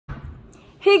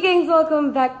Hey gangs,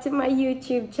 welcome back to my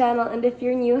YouTube channel, and if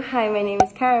you're new, hi, my name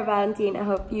is Kyra Valentin. I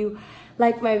hope you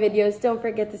like my videos. Don't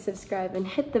forget to subscribe and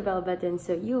hit the bell button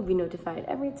so you'll be notified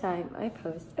every time I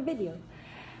post a video.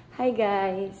 Hi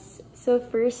guys! So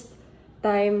first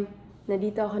time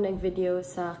nandito ako nag-video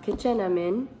sa kitchen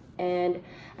namin, and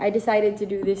I decided to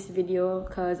do this video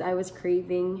because I was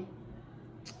craving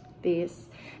this,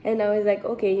 and I was like,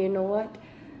 okay, you know what?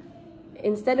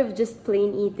 Instead of just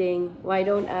plain eating, why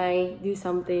don't I do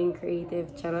something creative?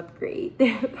 Charot,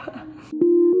 creative.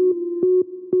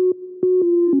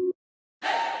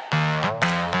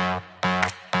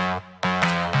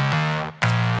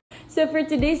 So for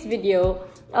today's video,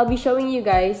 I'll be showing you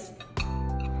guys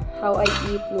how I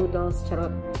eat noodles.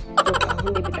 Charot.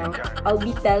 I'll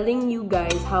be telling you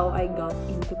guys how I got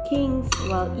into King's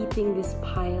while eating this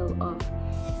pile of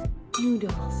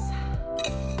noodles.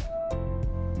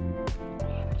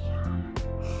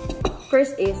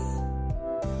 First is,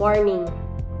 warning.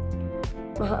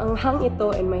 Maanghang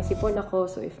ito and may sipon ako,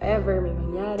 so if ever may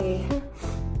mangyari,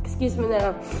 excuse me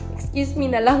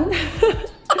na lang.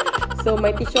 So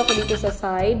may tissue ako dito sa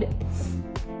side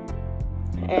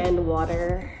and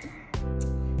water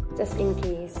just in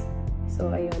case.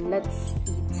 So ayun, let's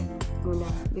eat muna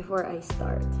before I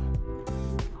start.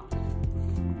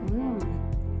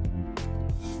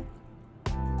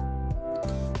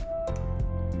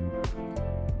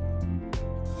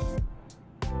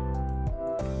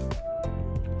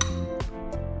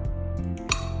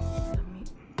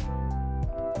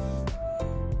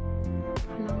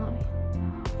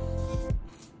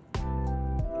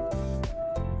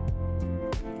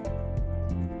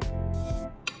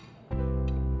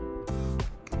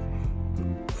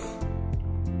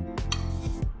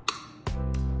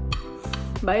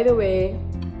 By the way,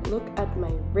 look at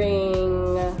my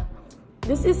ring.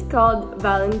 This is called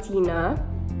Valentina.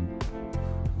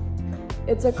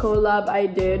 It's a collab I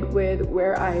did with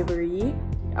Wear Ivory.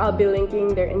 I'll be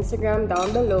linking their Instagram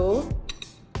down below,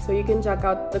 so you can check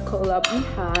out the collab we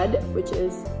had, which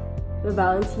is the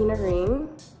Valentina ring.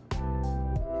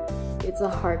 It's a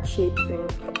heart-shaped ring.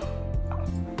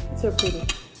 It's so pretty.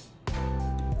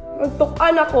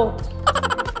 Magtukan ako!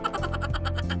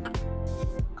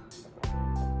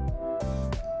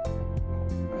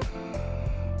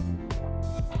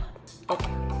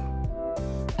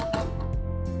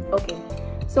 Okay,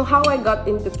 so how I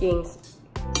got into King's.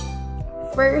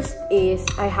 First is,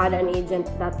 I had an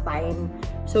agent that time.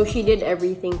 So she did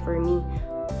everything for me.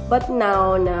 But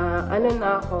now na,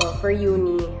 ako, for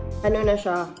uni, na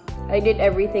siya, I did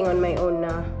everything on my own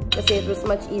na. Kasi it was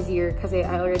much easier kasi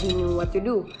I already knew what to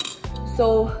do.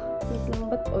 So, wait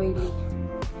lang, ba't oily?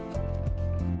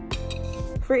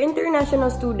 For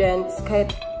international students,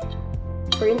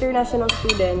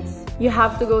 you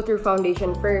have to go through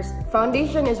foundation first.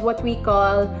 Foundation is what we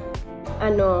call,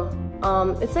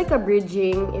 it's like a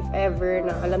bridging, if ever,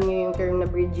 na alam niyo yung term na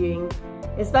bridging.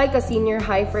 It's like a senior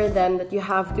high for them that you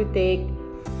have to take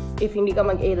if hindi ka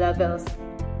mag A-levels.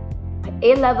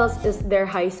 A-levels is their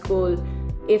high school.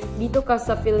 If dito ka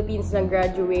sa Philippines na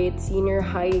graduate, senior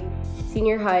high,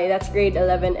 that's grade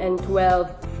 11 and 12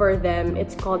 for them.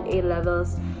 It's called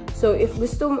A-levels. So if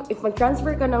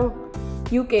mag-transfer ka ng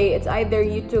UK, it's either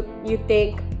you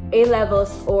take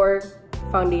A-levels or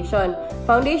foundation.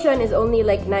 Foundation is only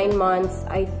like 9 months,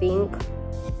 I think.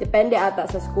 Depende ata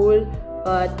sa school.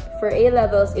 But for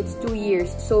A-levels, it's 2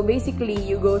 years. So basically,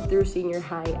 you go through senior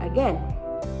high again.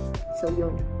 So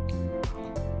yun.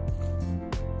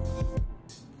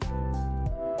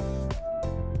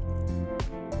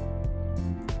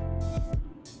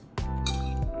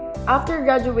 After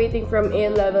graduating from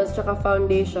A-levels tsaka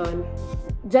foundation,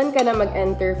 dyan ka na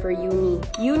mag-enter for uni.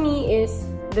 Uni is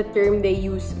the term they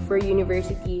use for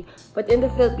university, but in the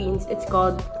Philippines, it's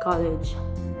called college.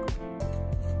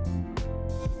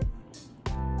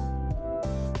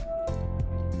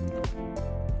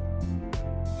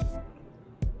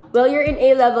 While you're in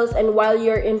A-levels and while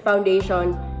you're in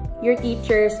foundation, your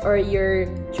teachers or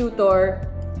your tutor,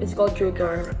 it's called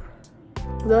tutor,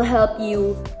 will help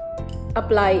you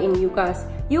apply in UKEAS.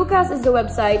 UKEAS is the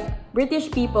website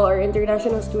British people or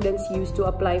international students use to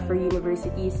apply for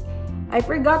universities. I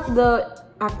forgot the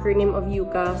acronym of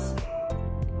UKEAS.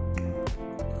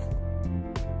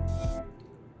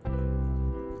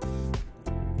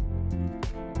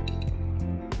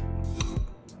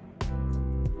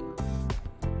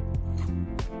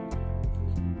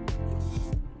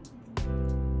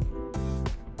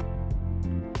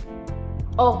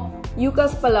 Oh,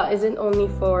 UKEAS pala isn't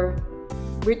only for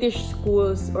British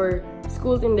schools or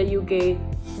schools in the UK,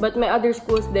 but my other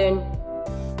schools then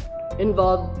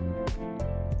involved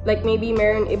Like maybe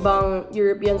meron ibang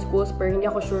European schools pero hindi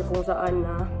ako sure kung saan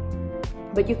na.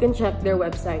 But you can check their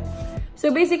website. So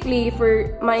basically,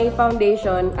 for my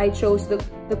foundation, I chose the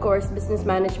course Business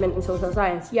Management and Social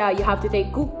Science. Yeah, you have to take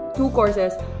 2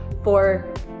 courses for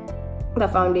the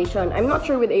foundation. I'm not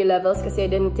sure with A-levels kasi I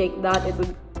didn't take that. It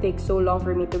would take so long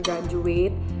for me to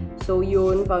graduate. So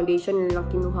yun, foundation yun lang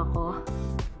kinuha ko.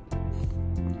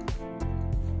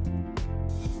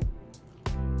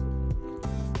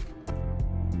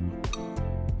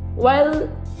 While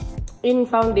in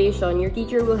foundation, your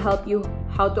teacher will help you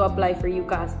how to apply for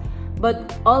UKEAS. But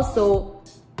also,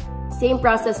 same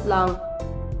process lang.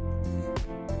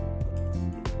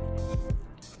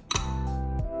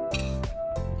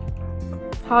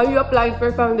 How you applied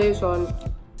for foundation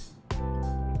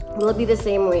will be the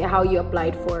same way how you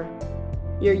applied for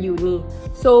your uni.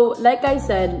 So, like I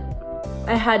said,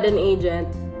 I had an agent.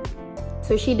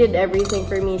 So, she did everything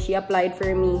for me. She applied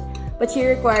for me. But she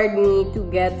required me to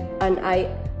get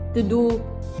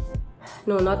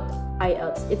no, not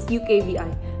IELTS. It's UKVI.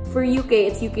 For UK,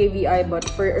 it's UKVI, but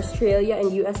for Australia and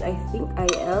US, I think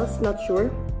IELTS. Not sure.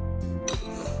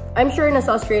 I'm sure nasa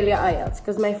Australia IELTS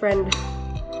because my friend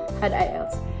had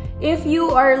IELTS. If you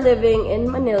are living in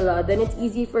Manila, then it's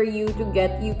easy for you to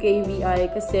get UKVI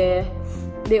kasi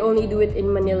they only do it in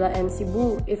Manila and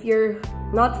Cebu. If you're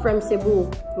not from Cebu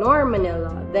nor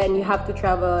Manila, then you have to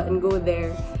travel and go there.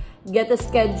 Get a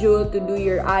schedule to do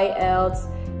your IELTS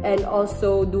and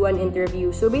also do an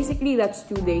interview. So basically, that's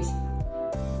 2 days.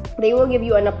 They will give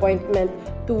you an appointment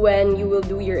to when you will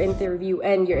do your interview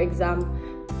and your exam.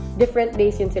 Different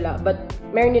days yun sila. But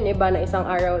meron din iba na isang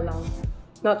araw lang.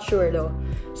 Not sure though.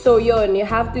 So yun, you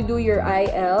have to do your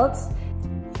IELTS.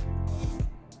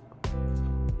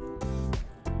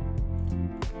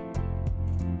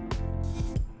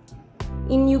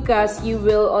 In UKEAS, you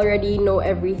will already know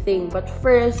everything. But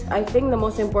first, I think the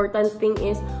most important thing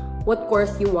is what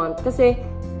course you want. Kasi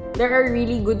there are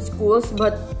really good schools,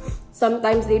 but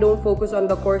sometimes they don't focus on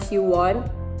the course you want.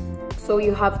 So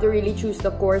you have to really choose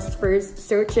the course first,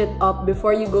 search it up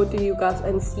before you go to UKEAS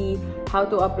and see how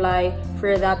to apply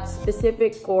for that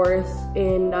specific course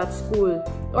in that school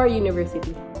or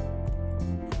university.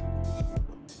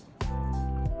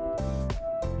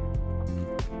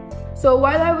 So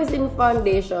while I was in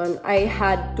foundation, I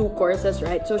had 2 courses,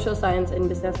 right? Social Science and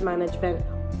Business Management.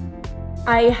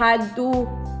 I had to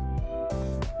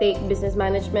take Business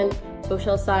Management,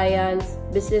 Social Science,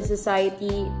 Business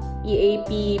Society,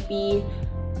 EAP,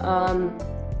 ano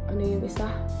yung isa?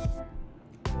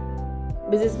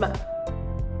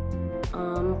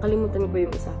 Kalimutan ko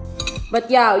yung isa. But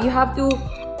yeah, you have to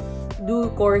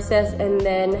do courses and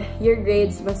then your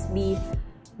grades must be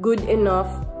good enough.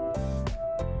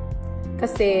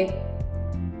 Kasi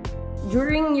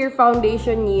during your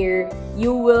foundation year,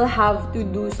 you will have to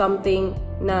do something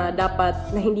na dapat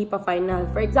na hindi pa final.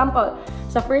 For example,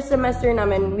 sa first semester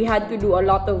namin, we had to do a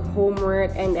lot of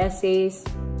homework and essays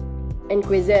and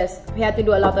quizzes. We had to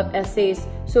do a lot of essays.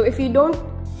 So if you don't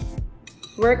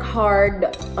work hard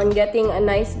on getting a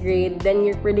nice grade, then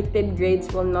your predicted grades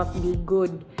will not be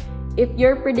good. If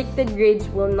your predicted grades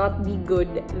will not be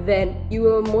good, then you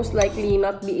will most likely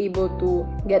not be able to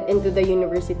get into the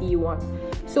university you want.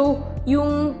 So,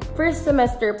 yung first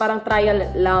semester parang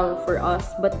trial lang for us,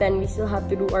 but then we still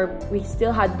had to do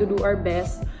our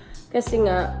best kasi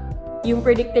nga yung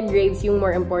predicted grades yung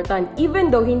more important.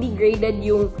 Even though hindi graded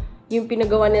yung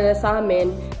pinagawa nila sa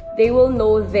amin, they will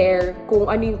know there kung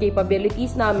ano yung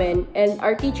capabilities namin, and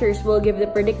our teachers will give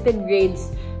the predicted grades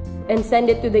and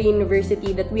send it to the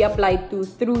university that we applied to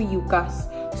through UKEAS.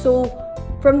 So,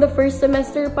 from the first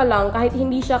semester pa lang, kahit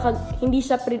hindi siya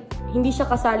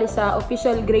kasali sa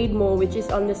official grade mo, which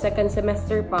is on the second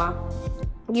semester pa,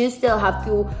 you still have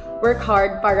to work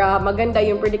hard para maganda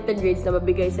yung predicted grades na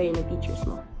mabigay sa'yo ng teachers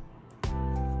mo.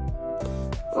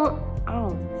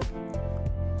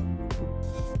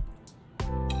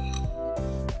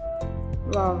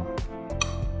 Wow.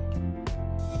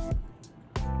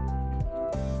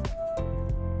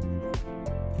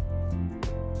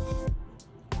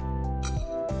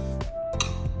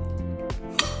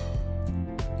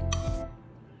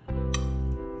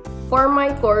 For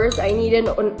my course, I needed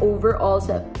an overall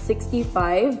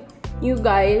 65. You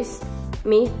guys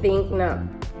may think na,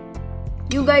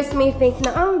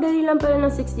 dali lang pala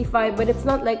ng 65, but it's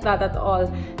not like that at all.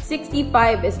 65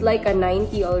 is like a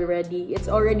 90 already.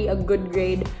 It's already a good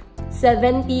grade.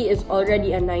 70 is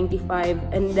already a 95,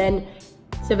 and then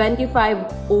 75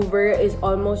 over is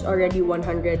almost already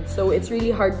 100. So it's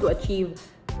really hard to achieve.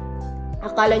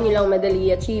 Akala nyo lang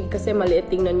madali i-achieve kasi maliit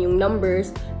tingnan yung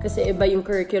numbers kasi iba yung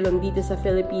curriculum dito sa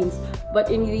Philippines. But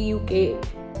in the UK,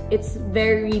 it's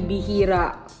very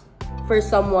bihira for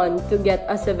someone to get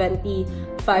a 75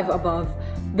 above.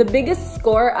 The biggest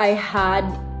score I had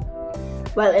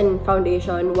while in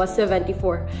foundation was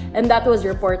 74, and that was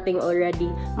reporting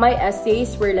already. My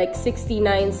essays were like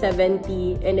 69,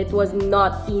 70, and it was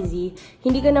not easy.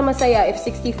 Hindi ka na masaya if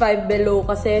 65 below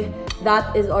kasi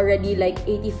that is already like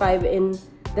 85 in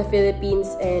the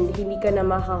Philippines, and hindi ka na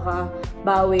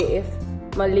makakabawi if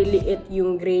maliliit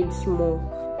yung grades mo.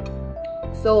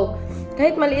 So,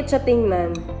 kahit maliit siya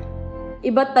tingnan,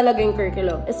 iba talaga yung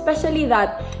curriculum. Especially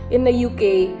that in the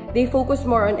UK, they focus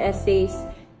more on essays.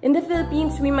 In the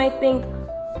Philippines, we might think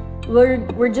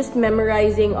we're just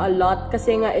memorizing a lot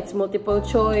kasi nga it's multiple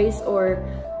choice or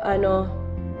ano.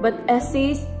 But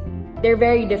essays, they're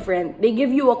very different. They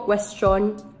give you a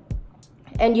question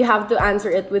and you have to answer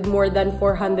it with more than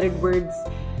 400 words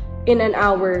in an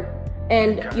hour.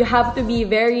 And you have to be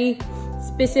very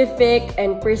specific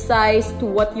and precise to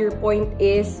what your point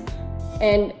is.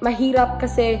 And mahirap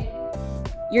kasi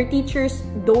your teachers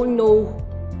don't know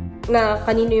na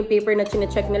kanino yung paper na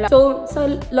chine-check nila. So,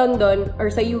 sa London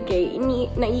or sa UK,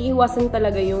 naiiwasan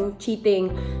talaga yung cheating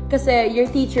kasi your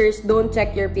teachers don't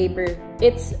check your paper.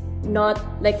 It's not,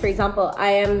 like for example,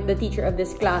 I am the teacher of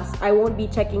this class. I won't be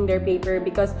checking their paper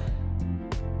because,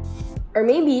 or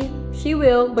maybe, she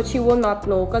will, but she will not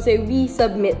know kasi we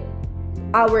submit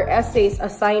our essays,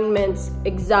 assignments,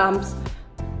 exams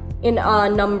in a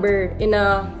number, in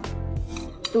a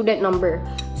student number.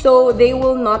 So, they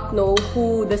will not know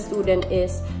who the student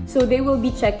is. So, they will be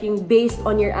checking based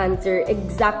on your answer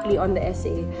exactly on the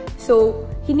essay. So,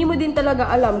 hindi mo din talaga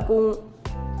alam kung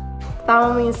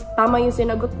tama yung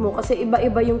sinagot mo kasi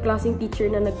iba-iba yung klaseng teacher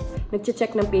na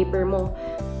nag-check ng paper mo.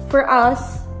 For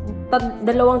us,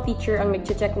 dalawang teacher ang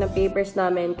nag-check ng papers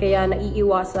namin kaya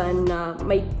naiiwasan na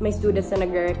may students na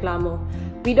nagrereklamo.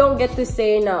 We don't get to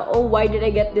say na, oh, why did I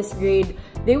get this grade?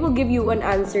 They will give you an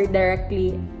answer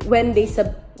directly when they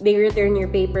return your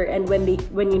paper and when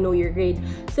you know your grade.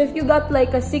 So if you got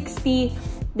like a 60,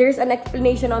 there's an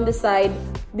explanation on the side.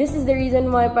 This is the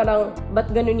reason why parang ba't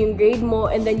ganun yung grade mo,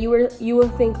 and then you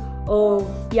will think, oh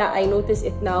yeah, I noticed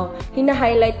it now.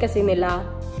 Hina-highlight kasi nila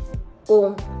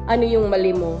kung ano yung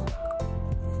mali mo.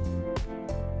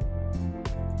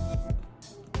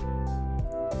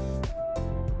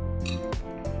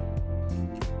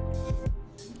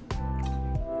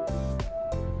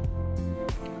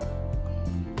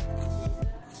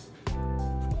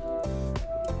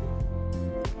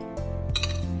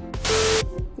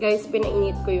 Guys,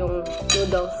 pinainit ko yung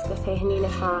noodles kasi hindi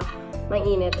na siya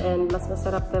mainit and mas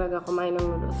masarap talaga kumain ng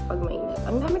noodles pag mainit.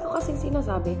 Ang dami ko kasing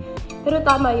sinasabi. Pero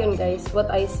tama yun guys, what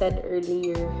I said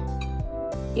earlier.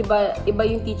 Iba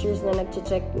yung teachers na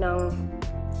nag-check ng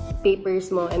papers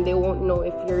mo and they won't know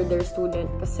if you're their student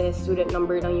kasi student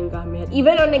number lang yung gamit.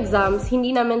 Even on exams,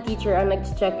 hindi naman teacher ang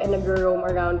nag-check and nag-roam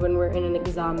around when we're in an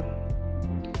exam.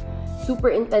 Super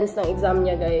intense ng exam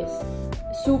niya guys.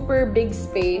 Super big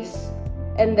space.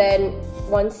 And then,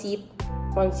 one seat,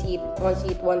 and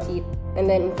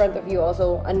then in front of you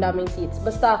also, ang daming seats.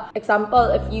 Basta,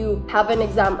 example, if you have an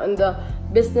exam on the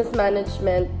business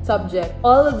management subject,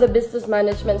 all of the business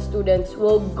management students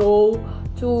will go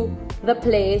to the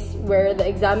place where the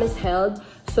exam is held.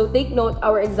 So take note,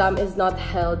 our exam is not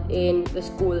held in the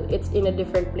school. It's in a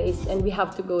different place and we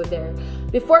have to go there.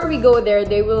 Before we go there,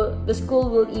 the school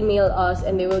will email us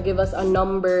and they will give us a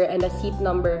number and a seat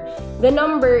number. The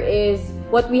number is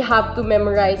what we have to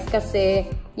memorize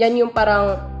kasi yan yung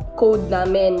parang code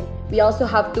namin. We also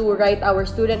have to write our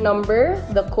student number,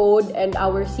 the code, and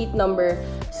our seat number.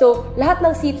 So, lahat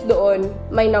ng seats doon,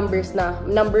 may numbers na.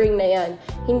 Numbering na yan.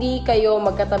 Hindi kayo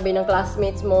magkatabi ng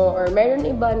classmates mo or meron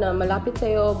iba na malapit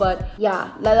sa'yo. But,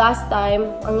 yeah, the last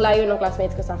time, ang layo ng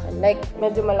classmates ko sa akin. Like,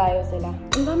 medyo malayo sila.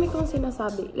 Ang dami kong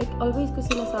sinasabi. Like, always ko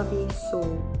sinasabi, so.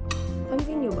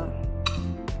 Pansin nyo ba?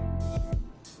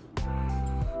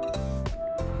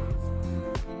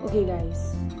 Okay,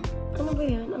 guys. Ano ba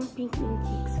yan? Ang pink ng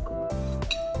cheeks ko.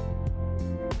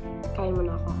 Kain mo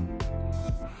na ako.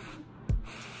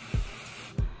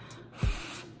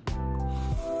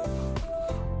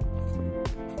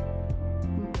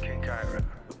 Okay, Kyra.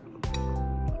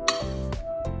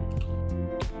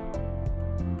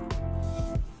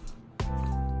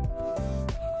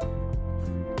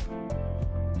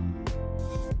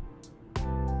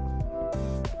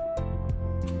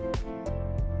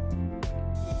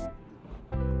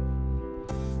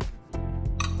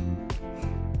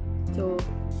 So,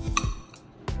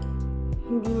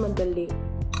 hindi madali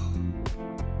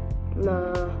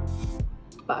na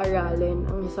paaralin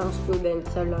ang isang student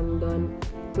sa London.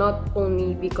 Not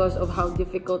only because of how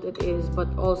difficult it is,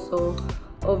 but also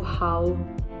of how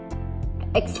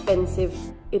expensive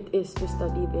it is to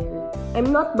study there.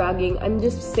 I'm not bragging, I'm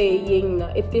just saying na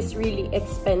it is really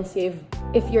expensive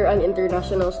if you're an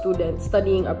international student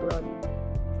studying abroad.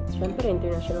 Siyempre,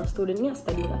 international student nga,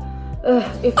 study na.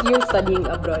 If you're studying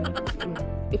abroad,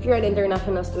 if you're an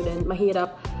international student,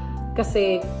 mahirap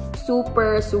kasi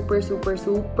super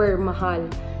mahal.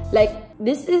 Like,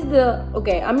 this is the,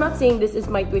 okay, I'm not saying this is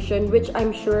my tuition, which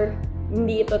I'm sure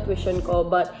hindi ito tuition ko,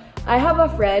 but I have a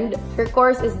friend, her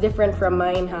course is different from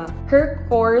mine, ha. Her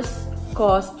course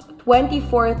cost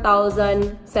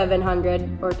 24,700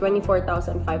 or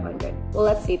 24,500. Well,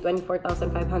 let's say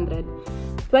 24,500.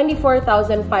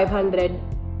 24,500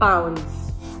 pounds.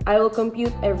 I will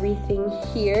compute everything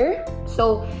here.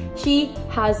 So, she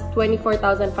has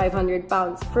 24,500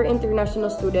 pounds for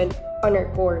international student on her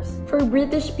course. For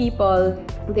British people,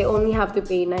 they only have to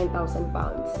pay 9,000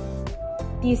 pounds.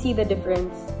 Do you see the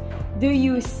difference? Do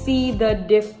you see the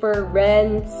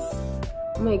difference?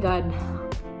 Oh my God.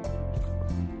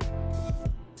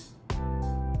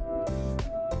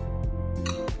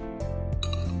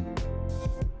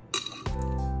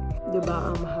 Diba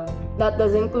ang mahal? That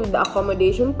doesn't include the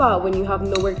accommodation pa when you have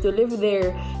nowhere to live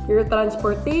there, your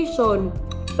transportation.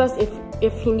 Plus,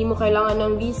 if hindi mo kailangan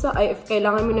ng visa, if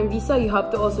kailangan mo ng visa, you have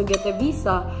to also get a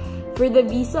visa. For the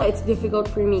visa, it's difficult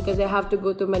for me because I have to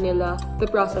go to Manila to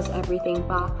process everything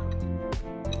pa.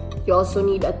 You also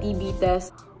need a TB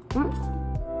test.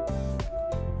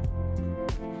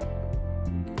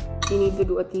 You need to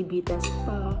do a TB test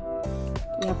pa.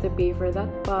 You have to pay for that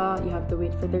pa. You have to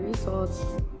wait for the results.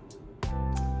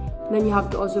 Then you have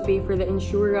to also pay for the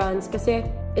insurance. Kasi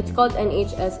it's called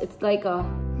NHS. It's like a,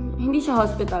 hindi siya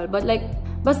hospital, but like,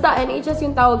 basta NHS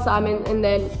yung tawag sa amin, and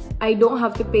then I don't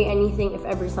have to pay anything if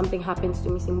ever something happens to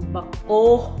me. Simbak.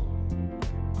 Oh!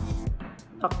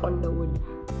 Knock on the wood.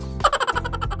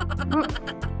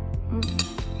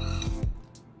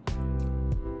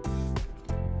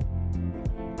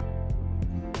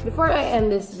 Before I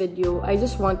end this video, I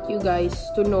just want you guys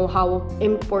to know how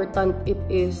important it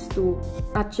is to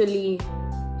actually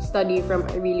study from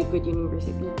a really good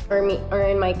university. Or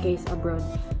in my case, abroad.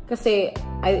 Kasi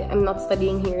I'm not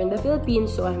studying here in the Philippines,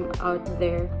 so I'm out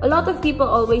there. A lot of people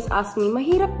always ask me,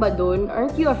 mahirap ba dun?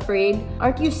 Aren't you afraid?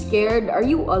 Aren't you scared? Are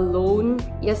you alone?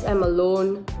 Yes, I'm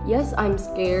alone. Yes, I'm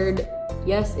scared.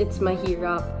 Yes, it's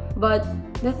mahirap. But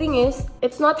the thing is,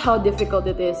 it's not how difficult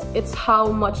it is. It's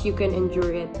how much you can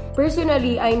endure it.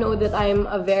 Personally, I know that I'm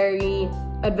a very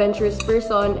adventurous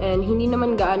person and hindi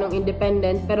naman gaanong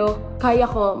independent, pero kaya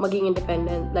ko maging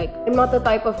independent. Like, I'm not the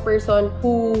type of person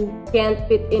who can't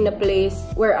fit in a place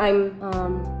where I'm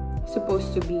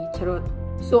supposed to be. Charot.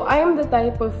 So, I am the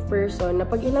type of person na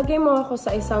pag ilagay mo ako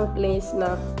sa isang place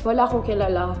na wala akong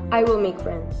kilala, I will make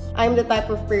friends. I'm the type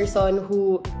of person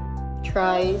who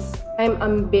tries. I'm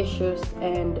ambitious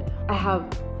and I have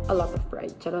a lot of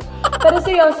pride. Charot. Pero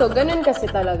seryoso, ganun kasi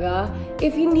talaga.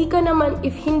 If hindi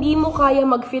mo kaya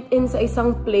mag-fit in sa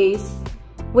isang place,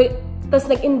 tas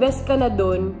nag-invest ka na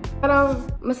dun, parang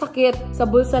masakit sa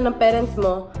bulsa ng parents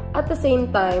mo. At the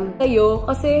same time, kayo,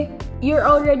 kasi you're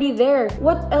already there.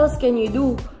 What else can you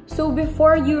do? So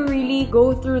before you really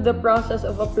go through the process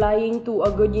of applying to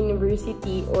a good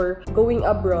university or going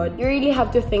abroad, you really have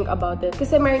to think about it.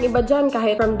 Kasi mayroon iba dyan,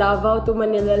 kahit from Davao to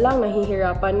Manila lang,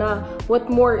 nahihirapan na.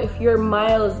 What more if you're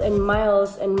miles and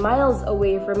miles and miles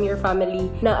away from your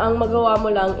family, na ang magawa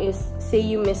mo lang is say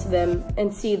you miss them and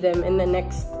see them in the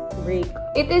next break.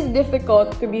 It is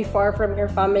difficult to be far from your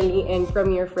family and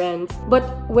from your friends. But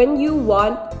when you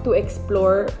want to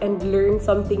explore and learn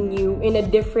something new in a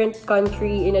different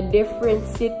country, in a different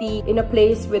city, in a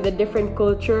place with a different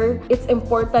culture, it's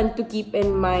important to keep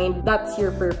in mind that's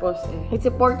your purpose. It's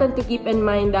important to keep in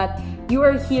mind that you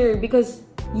are here because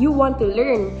you want to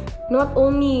learn, not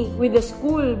only with the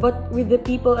school, but with the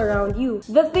people around you.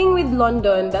 The thing with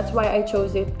London, that's why I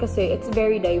chose it, kasi it's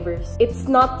very diverse. It's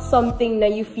not something na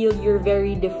you feel you're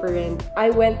very different.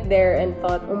 I went there and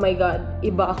thought, oh my God,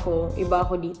 iba ako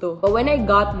dito. But when I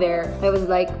got there, I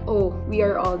was like, oh, we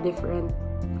are all different.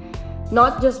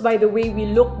 Not just by the way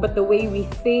we look, but the way we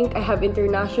think. I have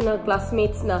international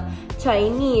classmates na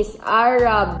Chinese,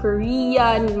 Arab,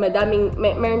 Korean,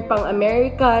 meron pang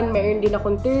American, meron din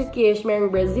akong Turkish,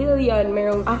 meron Brazilian,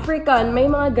 meron African, may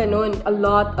mga ganun. A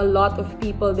lot of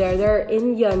people there. There are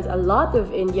Indians, a lot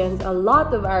of Indians, a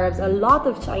lot of Arabs, a lot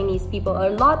of Chinese people,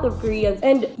 a lot of Koreans,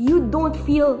 and you don't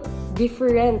feel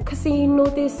different kasi you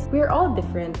notice we're all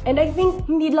different. And I think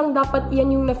hindi lang dapat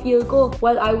yan yung na-feel ko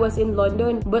while I was in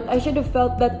London, but I should have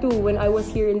felt that too when I was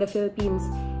here in the Philippines.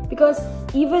 Because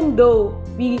even though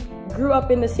we grew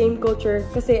up in the same culture,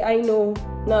 kasi I know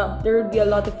na there will be a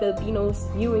lot of Filipinos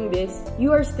viewing this,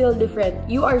 you are still different.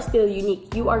 You are still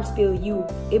unique. You are still you.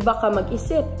 Iba ka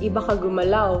mag-isip. Iba ka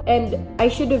gumalaw. And I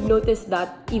should have noticed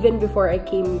that even before I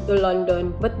came to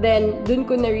London. But then, dun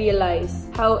ko na-realize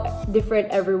how different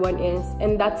everyone is.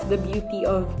 And that's the beauty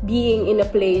of being in a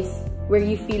place where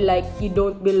you feel like you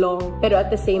don't belong, pero at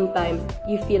the same time,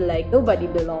 you feel like nobody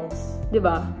belongs.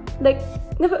 Diba? Like,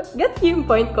 get yung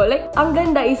point ko? Like, ang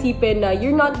ganda isipin na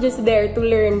you're not just there to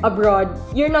learn abroad.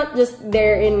 You're not just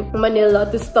there in Manila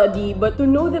to study, but to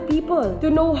know the people. To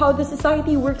know how the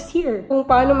society works here. Kung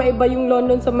paano maiba yung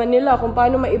London sa Manila, kung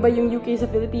paano maiba yung UK sa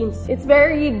Philippines. It's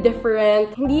very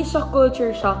different. Hindi siya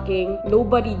culture shocking.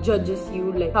 Nobody judges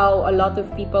you like how a lot of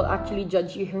people actually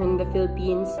judge you here in the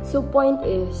Philippines. So point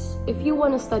is, if you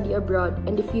want to study abroad,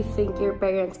 and if you think your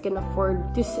parents can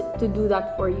afford to do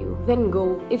that for you, then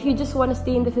go. If you just want to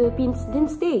stay in the Philippines, then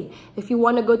stay. If you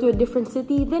want to go to a different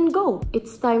city, then go.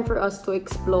 It's time for us to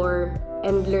explore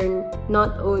and learn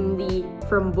not only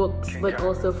from books, but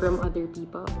also from other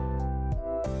people.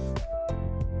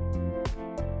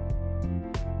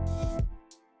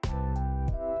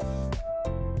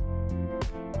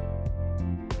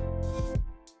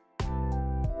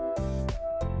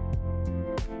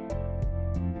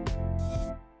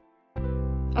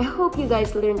 I hope you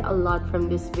guys learned a lot from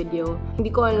this video.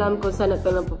 Hindi ko alam kung saan ito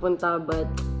napupunta, but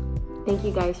thank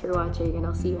you guys for watching and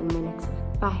I'll see you in my next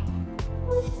one.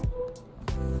 Bye!